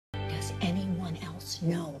else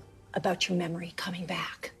know about your memory coming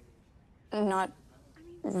back? Not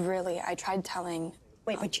really. I tried telling.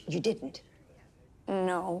 Wait, but you didn't?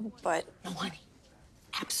 No, but... No, honey.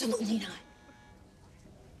 Absolutely not.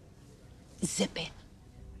 Zip it.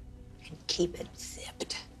 And keep it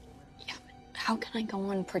zipped. Yeah, but how can I go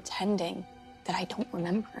on pretending that I don't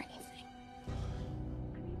remember anything?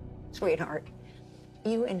 Sweetheart,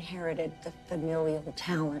 you inherited the familial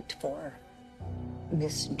talent for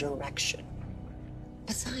misdirection.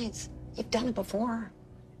 Besides, you've done it before.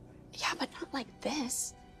 Yeah, but not like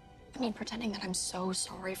this. I mean, pretending that I'm so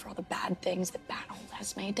sorry for all the bad things that bad old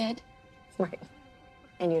Esme did. Right.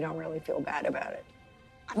 And you don't really feel bad about it.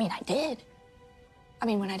 I mean, I did. I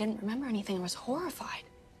mean, when I didn't remember anything, I was horrified.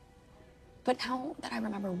 But now that I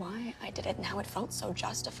remember why I did it and how it felt so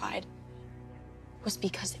justified, was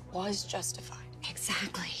because it was justified.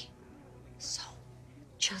 Exactly. So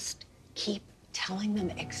just keep telling them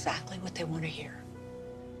exactly what they want to hear.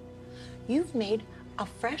 You've made a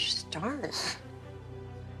fresh start.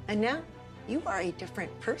 And now you are a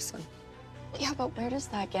different person. Yeah, but where does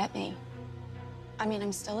that get me? I mean,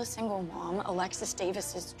 I'm still a single mom, Alexis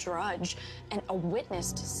Davis's drudge, and a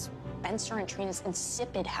witness to Spencer and Trina's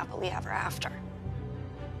insipid happily ever after.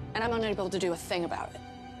 And I'm unable to do a thing about it.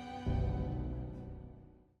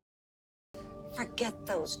 Forget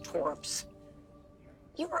those twerps.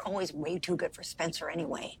 You were always way too good for Spencer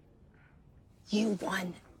anyway. You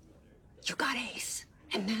won. You got Ace,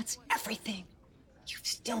 and that's everything. You've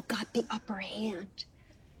still got the upper hand.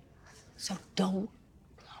 So don't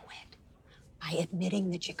blow it by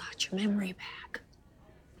admitting that you got your memory back.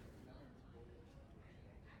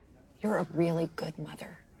 You're a really good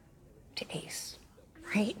mother to Ace,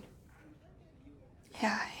 right?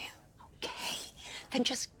 Yeah, I am. Okay, then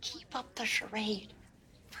just keep up the charade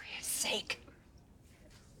for his sake.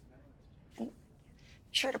 And be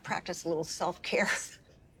sure to practice a little self-care.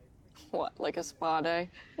 What, like a spa day?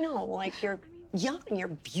 No, like you're young, you're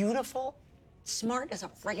beautiful, smart as a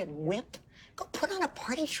friggin' whip. Go put on a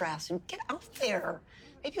party dress and get out there.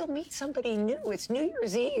 Maybe you'll meet somebody new. It's New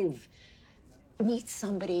Year's Eve. Meet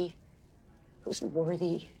somebody who's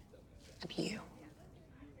worthy of you.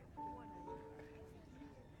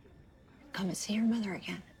 Come and see your mother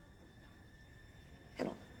again.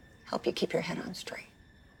 It'll help you keep your head on straight.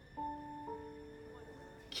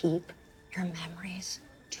 Keep your memories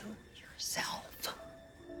to yourself.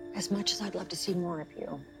 As much as I'd love to see more of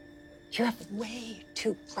you, you have way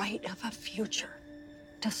too bright of a future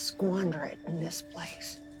to squander it in this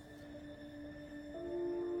place.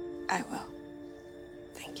 I will.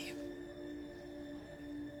 Thank you.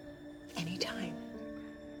 Anytime.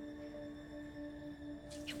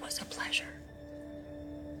 It was a pleasure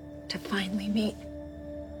to finally meet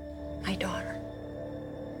my daughter.